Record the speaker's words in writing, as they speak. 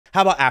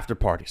How about after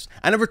parties?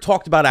 I never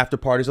talked about after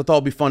parties. I thought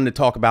it'd be fun to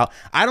talk about.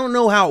 I don't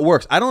know how it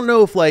works. I don't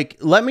know if, like,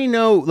 let me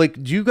know,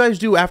 like, do you guys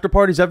do after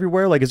parties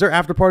everywhere? Like, is there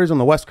after parties on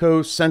the West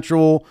Coast,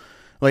 Central,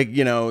 like,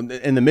 you know,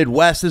 in the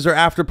Midwest? Is there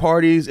after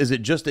parties? Is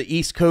it just the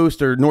East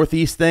Coast or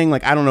Northeast thing?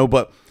 Like, I don't know,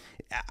 but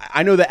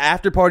I know that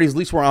after parties, at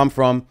least where I'm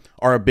from,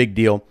 are a big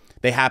deal.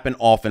 They happen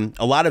often.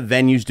 A lot of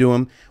venues do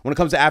them. When it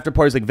comes to after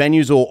parties, like,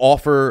 venues will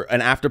offer an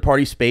after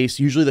party space,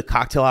 usually the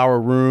cocktail hour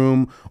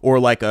room,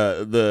 or like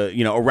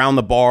around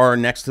the bar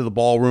next to the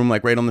ballroom,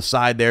 like right on the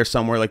side there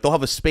somewhere. Like, they'll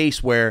have a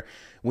space where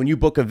when you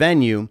book a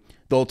venue,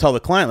 they'll tell the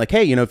client, like,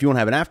 hey, you know, if you want to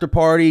have an after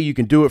party, you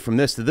can do it from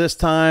this to this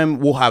time.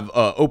 We'll have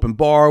an open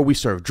bar. We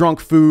serve drunk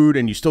food,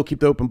 and you still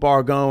keep the open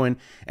bar going.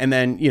 And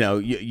then, you know,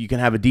 you can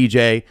have a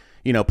DJ,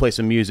 you know, play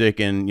some music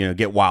and, you know,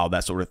 get wild,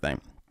 that sort of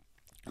thing.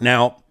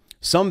 Now,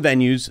 some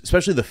venues,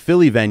 especially the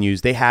Philly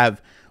venues, they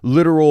have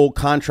literal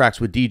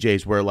contracts with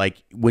DJs where,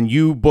 like, when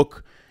you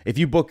book, if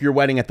you book your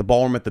wedding at the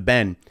Ballroom at the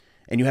Bend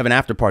and you have an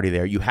after party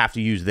there, you have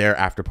to use their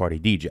after party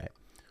DJ.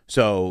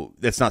 So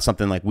that's not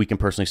something like we can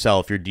personally sell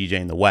if you're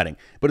DJing the wedding.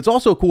 But it's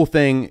also a cool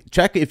thing.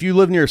 Check if you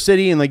live near a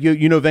city and, like,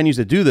 you know venues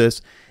that do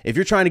this. If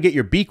you're trying to get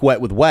your beak wet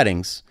with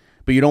weddings,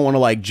 but you don't want to,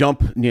 like,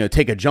 jump, you know,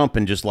 take a jump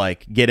and just,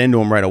 like, get into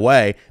them right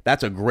away,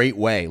 that's a great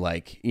way.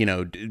 Like, you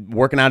know,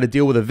 working out a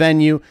deal with a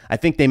venue. I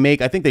think they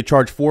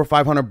charge $400 or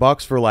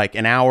 $500 for, like,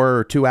 an hour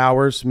or 2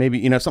 hours, maybe,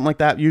 you know, something like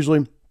that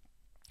usually.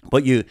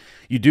 But you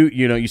do,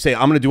 you know, you say,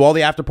 I'm going to do all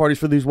the after parties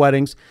for these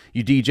weddings.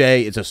 You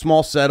DJ, it's a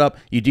small setup.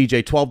 You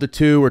DJ 12 to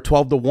 2 or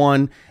 12 to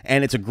 1.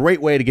 And it's a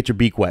great way to get your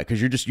beak wet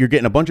because you're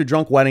getting a bunch of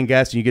drunk wedding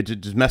guests and you get to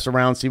just mess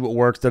around, see what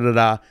works,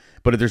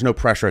 but there's no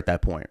pressure at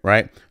that point,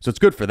 right? So it's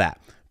good for that.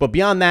 But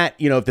beyond that,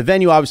 you know, if the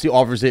venue obviously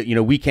offers it, you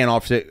know, we can't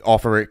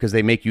offer it because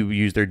they make you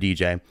use their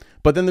DJ.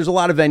 But then there's a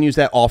lot of venues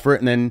that offer it.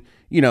 And then,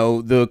 you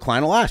know, the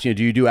client will ask, you know,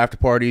 do you do after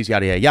parties,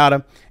 yada, yada,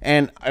 yada.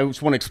 And I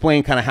just want to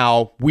explain kind of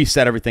how we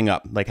set everything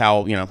up, like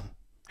how, you know,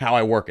 how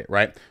I work it,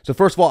 right? So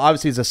first of all,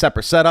 obviously it's a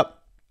separate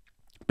setup.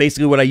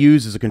 Basically what I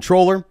use is a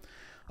controller.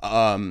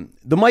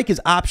 The mic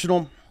is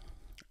optional.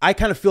 I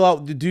kind of fill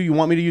out, do you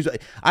want me to use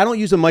it? I don't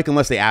use a mic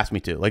unless they ask me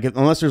to. Like,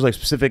 unless there's, like,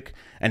 specific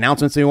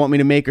announcements they want me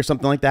to make or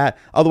something like that.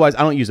 Otherwise,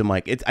 I don't use a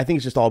mic. I think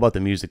it's just all about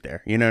the music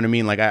there. You know what I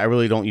mean? Like, I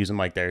really don't use a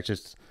mic there. It's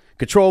just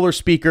controller,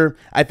 speaker.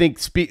 I think,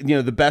 you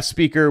know, the best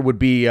speaker would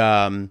be, you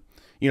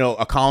know,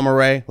 a column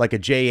array, like a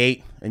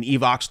J8, an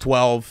Evox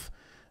 12,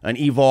 an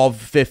Evolve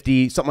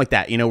 50, something like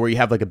that, you know, where you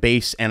have, like, a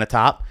bass and a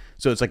top.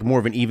 So it's, like, more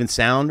of an even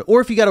sound.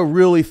 Or if you got a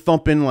really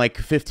thumping, like,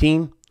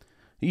 15,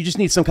 you just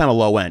need some kind of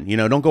low end, you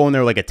know, don't go in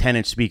there like a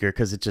 10-inch speaker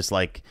because it's just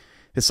like,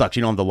 it sucks.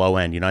 You don't have the low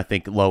end, you know, I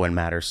think low end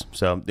matters.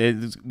 So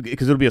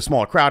because it'll be a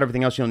smaller crowd,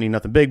 everything else, you don't need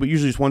nothing big, but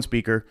usually just one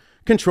speaker,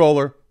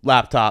 controller,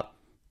 laptop,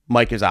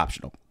 mic is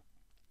optional.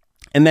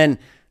 And then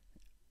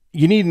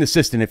you need an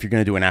assistant if you're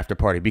going to do an after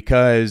party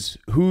because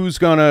who's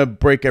going to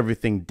break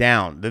everything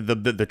down?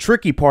 The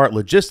tricky part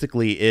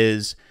logistically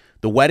is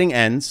the wedding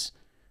ends.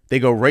 They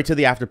go right to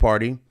the after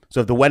party.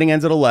 So if the wedding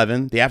ends at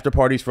 11, the after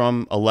party's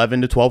from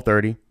 11 to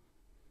 12:30.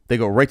 They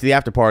go right to the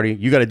after party.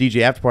 You got a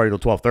DJ after party till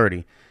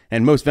 12:30.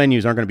 And most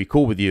venues aren't going to be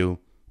cool with you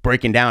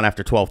breaking down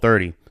after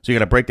 12:30. So you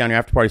got to break down your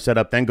after party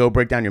setup, then go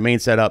break down your main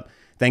setup,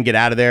 then get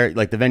out of there.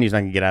 Like, the venue's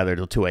not going to get out of there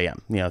till 2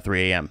 a.m., you know,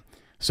 3 a.m.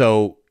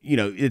 So, you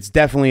know, it's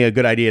definitely a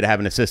good idea to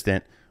have an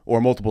assistant or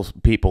multiple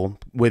people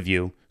with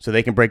you so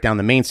they can break down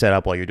the main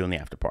setup while you're doing the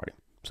after party.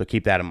 So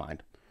keep that in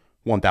mind,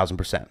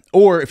 1,000%.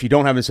 Or if you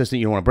don't have an assistant,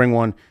 you don't want to bring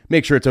one,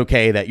 make sure it's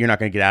okay that you're not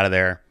going to get out of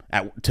there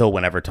till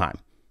whenever time.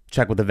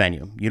 Check with the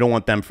venue. You don't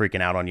want them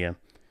freaking out on you.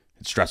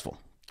 It's stressful.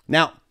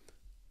 Now,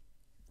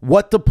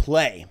 what to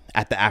play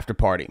at the after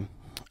party?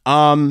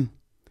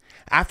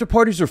 After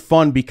parties are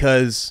fun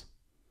because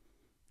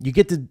you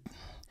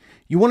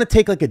want to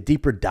take, like, a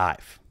deeper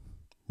dive,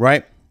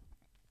 right?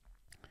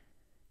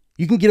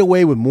 You can get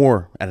away with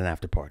more at an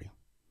after party.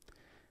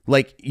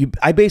 Like,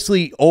 I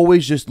basically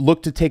always just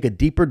look to take a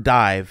deeper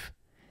dive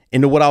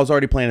into what I was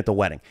already playing at the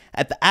wedding.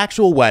 At the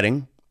actual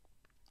wedding,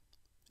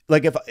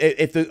 like,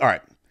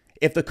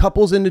 if the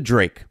couple's into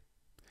Drake,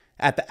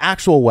 at the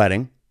actual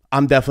wedding,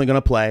 I'm definitely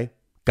going to play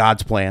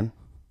God's Plan.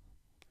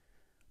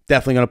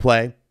 Definitely going to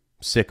play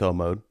Sicko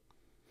Mode.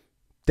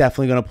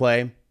 Definitely going to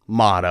play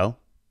Motto.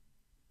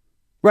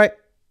 Right?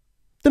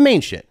 The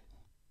main shit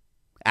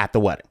at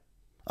the wedding.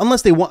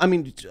 Unless they want, I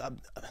mean,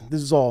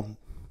 this is all,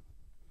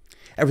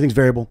 everything's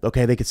variable.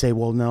 Okay, they could say,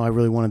 well, no, I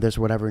really wanted this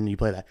or whatever, and you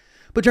play that.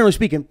 But generally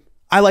speaking,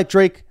 I like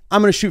Drake.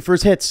 I'm going to shoot for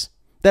his hits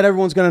that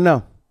everyone's going to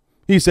know.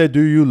 He said,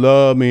 do you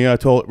love me? I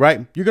told,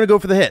 right? You're going to go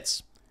for the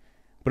hits.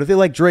 But if they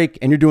like Drake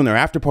and you're doing their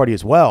after party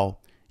as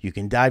well, you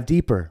can dive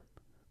deeper.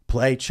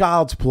 Play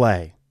Child's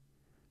Play,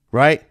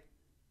 right?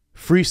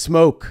 Free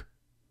Smoke.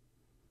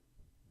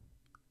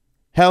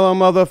 Hello,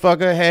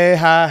 motherfucker. Hey,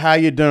 hi, how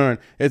you doing?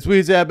 It's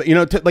Weezy, you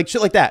know, like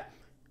shit like that.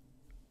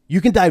 You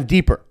can dive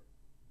deeper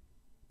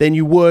than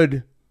you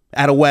would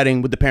at a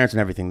wedding with the parents and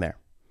everything there.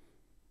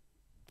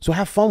 So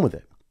have fun with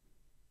it.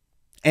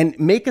 And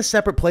make a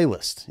separate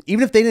playlist.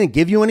 Even if they didn't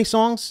give you any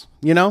songs,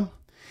 you know,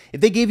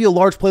 if they gave you a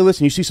large playlist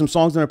and you see some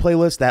songs in their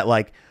playlist that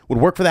like would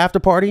work for the after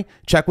party,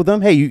 check with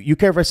them. Hey, you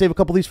care if I save a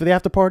couple of these for the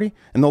after party?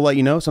 And they'll let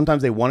you know.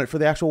 Sometimes they want it for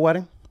the actual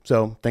wedding.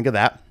 So think of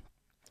that.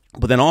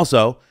 But then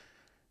also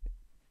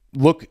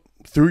look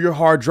through your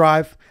hard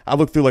drive. I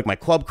look through like my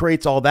club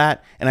crates, all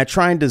that. And I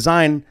try and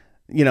design,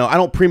 I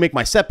don't pre-make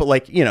my set, but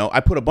like, I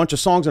put a bunch of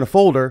songs in a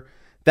folder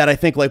that I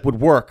think like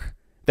would work.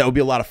 That would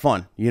be a lot of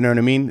fun. You know what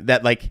I mean?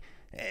 That like,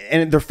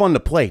 and they're fun to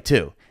play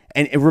too.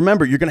 And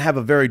remember, you're going to have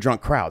a very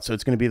drunk crowd. So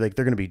it's going to be like,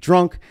 they're going to be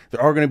drunk.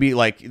 They're going to be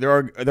like, they're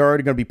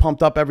already going to be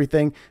pumped up,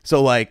 everything.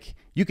 So like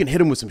you can hit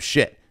them with some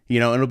shit, and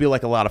it'll be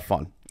like a lot of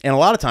fun. And a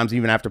lot of times,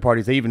 even after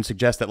parties, they even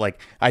suggest that like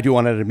I do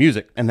unedited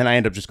music. And then I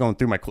end up just going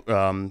through my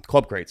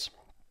club crates.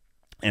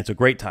 And it's a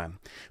great time.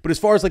 But as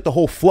far as like the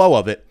whole flow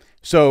of it,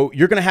 so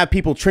you're going to have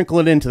people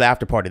trickling into the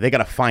after party. They got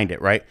to find it,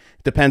 right?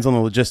 It depends on the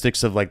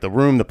logistics of like the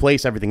room, the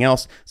place, everything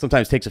else.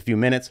 Sometimes it takes a few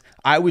minutes.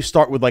 I always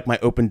start with like my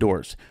open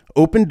doors.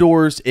 Open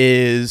doors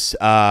is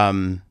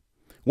when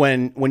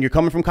you're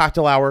coming from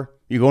cocktail hour,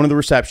 you go into the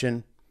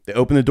reception, they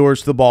open the doors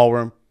to the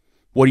ballroom.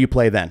 What do you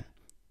play then?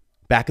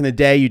 Back in the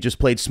day, you just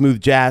played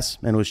smooth jazz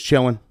and was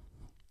chilling.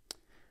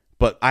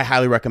 But I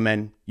highly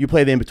recommend you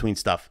play the in-between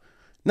stuff.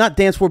 Not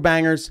dance floor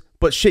bangers,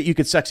 but shit you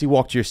could sexy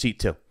walk to your seat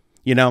to.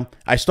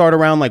 I start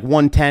around like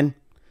 110,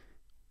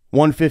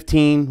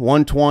 115,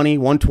 120,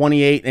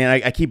 128,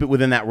 and I keep it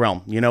within that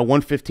realm,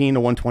 115 to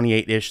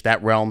 128-ish,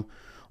 that realm.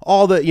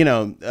 All the,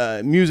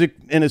 music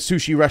in a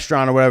sushi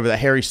restaurant or whatever, the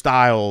Harry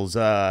Styles,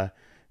 Don't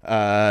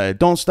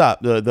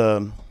Stop,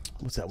 the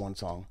what's that one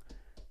song?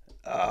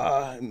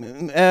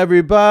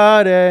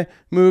 Everybody,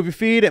 move your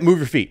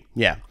feet.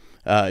 Yeah.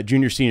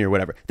 Junior, senior,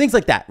 whatever. Things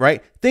like that,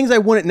 right? Things I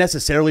wouldn't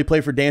necessarily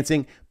play for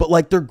dancing, but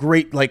like they're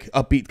great, like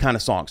upbeat kind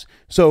of songs.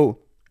 So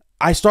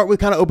I start with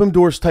kind of open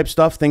doors type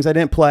stuff, things I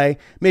didn't play.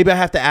 Maybe I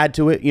have to add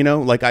to it,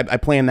 like I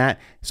plan that.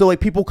 So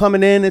like people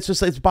coming in, it's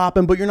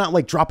bopping, but you're not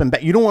like dropping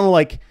back. You don't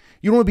want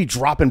to be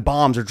dropping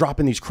bombs or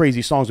dropping these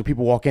crazy songs when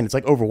people walk in. It's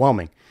like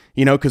overwhelming,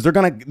 because they're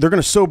going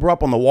to sober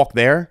up on the walk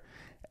there.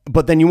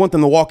 But then you want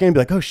them to walk in and be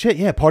like, oh shit,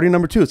 yeah, party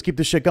number 2. Let's keep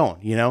this shit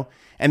going,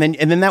 And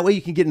then that way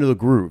you can get into the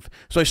groove.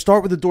 So I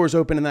start with the doors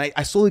open and then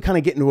I slowly kind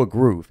of get into a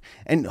groove.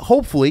 And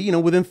hopefully,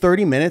 within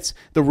 30 minutes,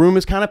 the room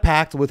is kind of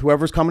packed with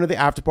whoever's coming to the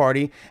after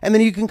party. And then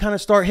you can kind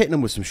of start hitting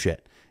them with some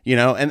shit,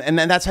 and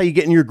then that's how you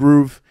get in your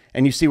groove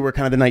and you see where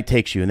kind of the night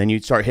takes you. And then you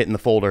start hitting the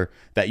folder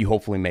that you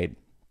hopefully made.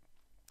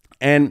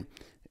 And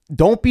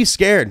don't be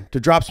scared to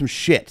drop some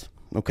shit,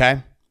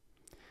 okay?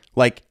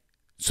 Like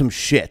some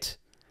shit.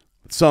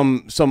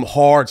 Some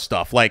hard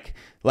stuff like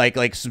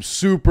some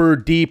super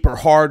deep or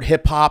hard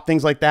hip hop,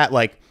 things like that,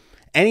 like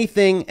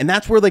anything. And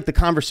that's where like the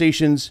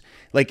conversations,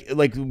 like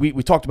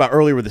we talked about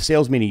earlier with the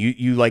sales meeting,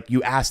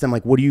 you ask them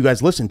like, what do you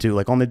guys listen to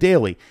like on the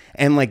daily?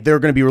 And like, they're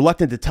going to be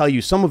reluctant to tell you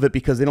some of it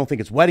because they don't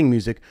think it's wedding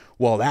music.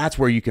 Well, that's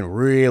where you can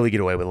really get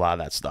away with a lot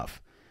of that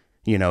stuff.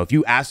 If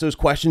you ask those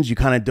questions, you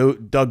kind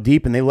of dug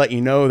deep and they let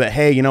you know that,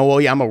 hey,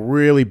 well, yeah, I'm a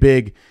really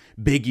big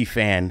Biggie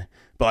fan,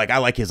 but like, I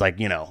like his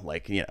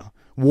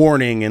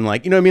Warning and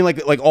like,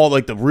 like all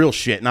like the real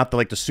shit, not the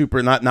like the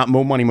super, not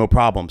Mo Money Mo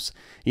Problems,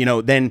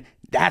 then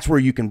that's where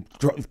you can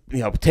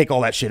take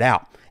all that shit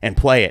out and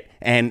play it,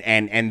 and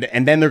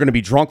then they're going to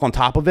be drunk on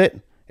top of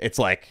it. It's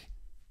like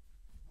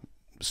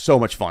so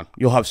much fun.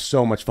 You'll have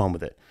so much fun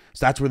with it.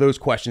 So that's where those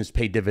questions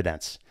pay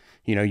dividends.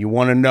 You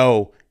want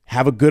to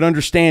have a good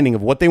understanding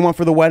of what they want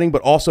for the wedding,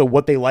 but also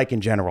what they like in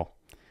general,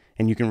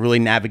 and you can really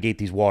navigate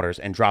these waters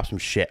and drop some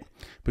shit,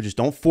 but just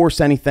don't force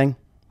anything.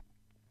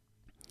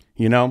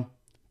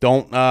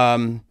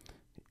 Don't,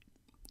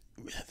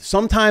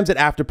 sometimes at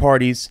after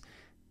parties,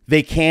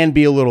 they can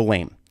be a little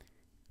lame.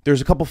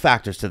 There's a couple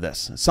factors to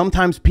this.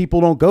 Sometimes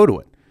people don't go to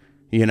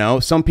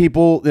it.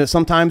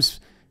 Sometimes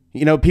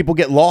people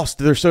get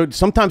lost.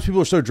 Sometimes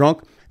people are so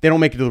drunk, they don't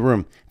make it to the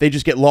room. They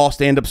just get lost.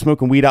 They end up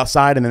smoking weed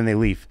outside and then they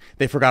leave.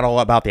 They forgot all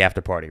about the after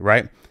party,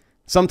 right?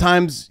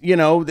 Sometimes,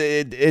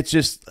 it's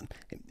just,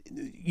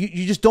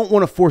 you just don't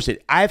want to force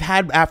it. I've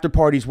had after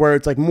parties where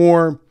it's like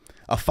more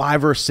a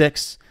 5 or a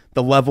 6.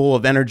 The level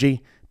of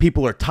energy.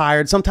 People are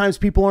tired. Sometimes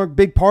people aren't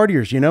big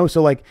partiers,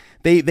 so like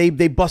they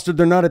busted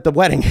their nut at the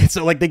wedding.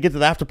 So like they get to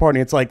the after party.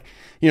 It's like,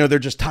 they're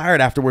just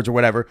tired afterwards or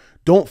whatever.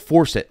 Don't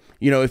force it.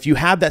 If you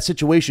have that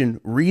situation,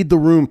 read the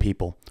room,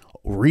 people.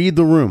 Read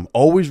the room.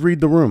 Always read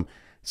the room.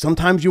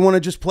 Sometimes you want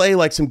to just play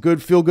like some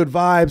good feel good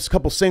vibes, a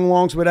couple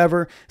sing-alongs,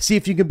 whatever. See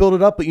if you can build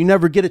it up, but you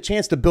never get a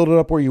chance to build it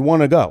up where you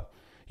want to go.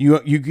 You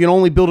can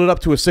only build it up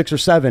to a 6 or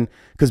 7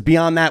 because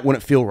beyond that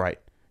wouldn't feel right.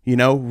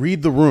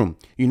 Read the room.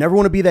 You never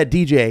want to be that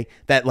DJ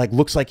that like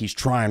looks like he's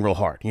trying real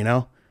hard,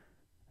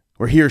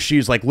 Or he or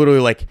she's like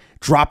literally like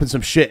dropping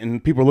some shit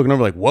and people are looking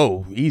over like,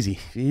 whoa, easy,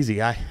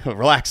 guy,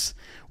 relax.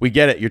 We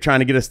get it. You're trying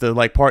to get us to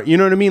like part, you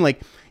know what I mean?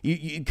 Like,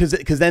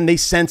 because then they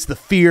sense the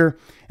fear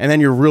and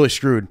then you're really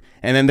screwed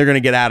and then they're going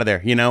to get out of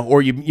there,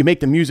 Or you make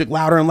the music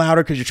louder and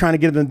louder because you're trying to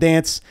get them to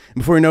dance. And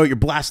before you know it, you're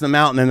blasting them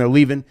out and then they're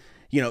leaving.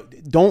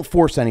 Don't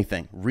force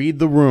anything. Read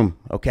the room,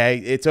 okay?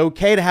 It's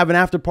okay to have an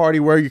after party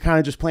where you're kind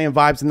of just playing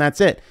vibes and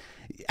that's it.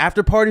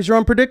 After parties are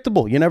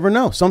unpredictable. You never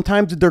know.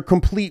 Sometimes they're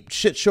complete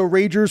shit show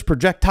ragers,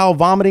 projectile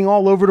vomiting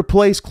all over the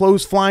place,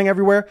 clothes flying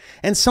everywhere.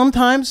 And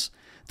sometimes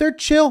they're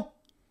chill.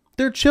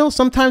 They're chill.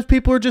 Sometimes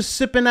people are just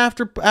sipping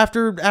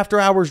after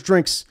hours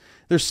drinks.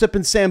 They're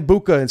sipping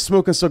Sambuca and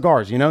smoking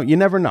cigars. You know, you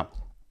never know.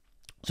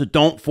 So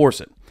don't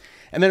force it.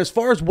 And then as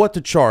far as what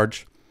to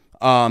charge,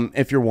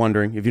 if you're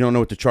wondering, if you don't know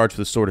what to charge for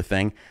this sort of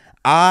thing,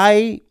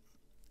 I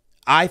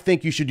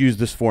think you should use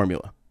this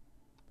formula.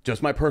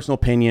 Just my personal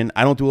opinion.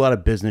 I don't do a lot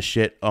of business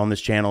shit on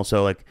this channel.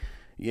 So like,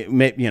 you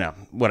know,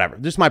 whatever.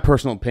 Just my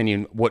personal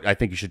opinion, what I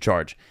think you should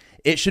charge.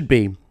 It should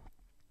be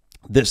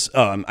this,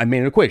 I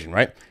made an equation,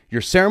 right?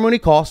 Your ceremony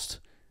cost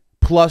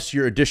plus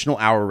your additional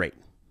hour rate.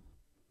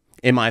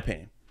 In my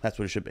opinion, that's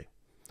what it should be.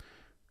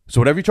 So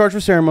whatever you charge for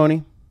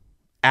ceremony,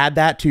 add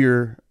that to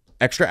your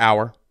extra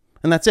hour,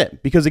 and that's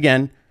it. Because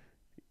again,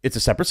 it's a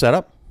separate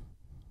setup.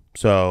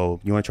 So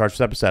you want to charge for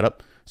separate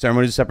setup.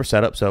 Ceremony is a separate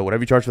setup. So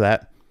whatever you charge for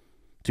that,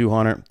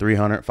 200,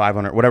 300,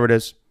 500, whatever it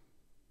is,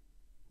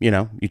 you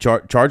know, you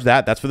charge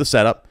that. That's for the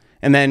setup.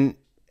 And then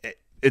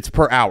it's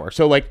per hour.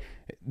 So like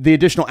the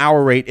additional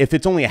hour rate, if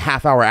it's only a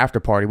half hour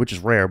after party, which is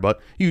rare, but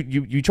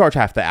you charge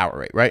half the hour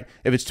rate, right?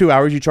 If it's 2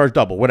 hours, you charge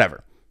double,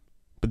 whatever.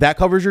 But that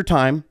covers your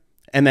time,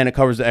 and then it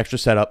covers the extra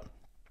setup.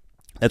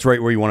 That's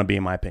right where you want to be,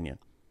 in my opinion.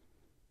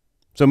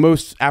 So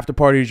most after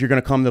parties, you're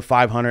going to come to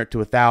 500 to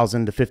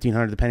 1,000 to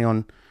 1,500, depending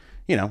on,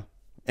 you know,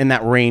 in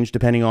that range,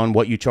 depending on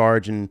what you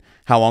charge and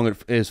how long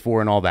it is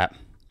for and all that.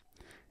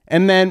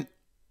 And then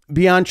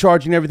beyond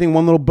charging everything,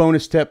 one little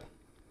bonus tip,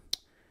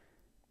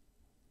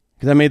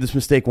 because I made this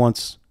mistake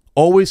once.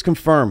 Always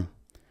confirm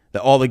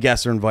that all the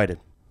guests are invited.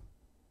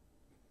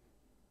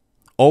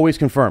 Always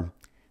confirm.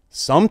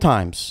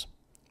 Sometimes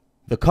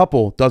the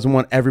couple doesn't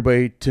want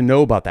everybody to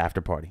know about the after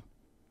party.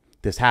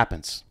 This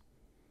happens.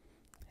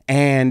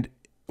 And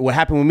what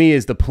happened with me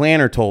is the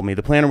planner told me.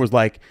 The planner was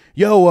like,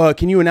 yo,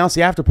 can you announce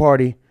the after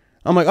party?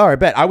 I'm like, all right,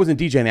 bet. I wasn't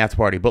DJing the after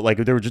party, but like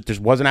if there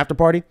was an after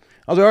party,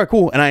 I was like, all right,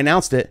 cool. And I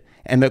announced it.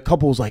 And the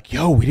couple was like,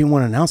 yo, we didn't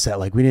want to announce that.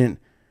 Like we didn't.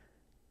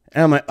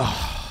 And I'm like,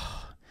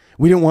 oh,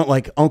 we didn't want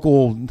like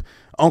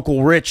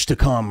Uncle Rich to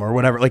come or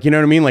whatever. Like, you know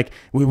what I mean? Like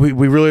we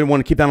really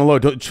want to keep that on low.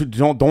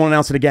 Don't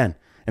announce it again.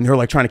 And they were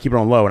like trying to keep it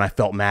on low. And I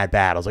felt mad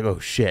bad. I was like, oh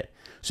shit.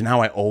 So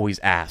now I always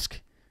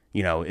ask,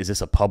 you know, is this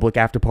a public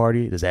after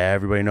party? Does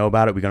everybody know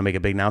about it? We're going to make a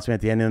big announcement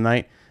at the end of the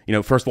night. You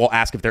know, first of all,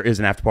 ask if there is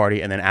an after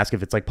party and then ask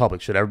if it's like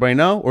public. Should everybody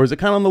know? Or is it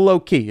kind of on the low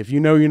key? If you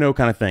know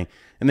kind of thing.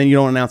 And then you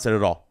don't announce it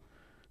at all.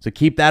 So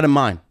keep that in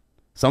mind.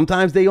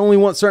 Sometimes they only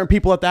want certain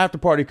people at the after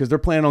party because they're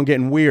planning on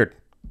getting weird,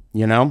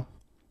 you know?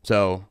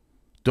 So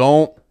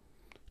don't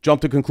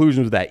jump to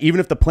conclusions with that.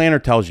 Even if the planner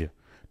tells you,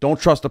 don't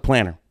trust the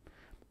planner.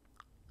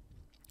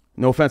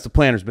 No offense to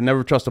planners, but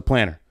never trust a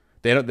planner.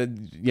 They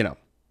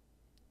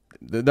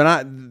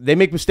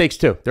make mistakes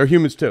too. They're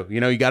humans too. You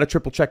know, you got to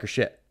triple check your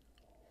shit.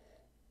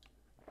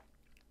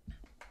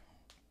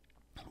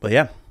 But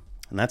yeah,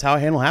 and that's how I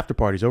handle after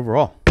parties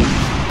overall.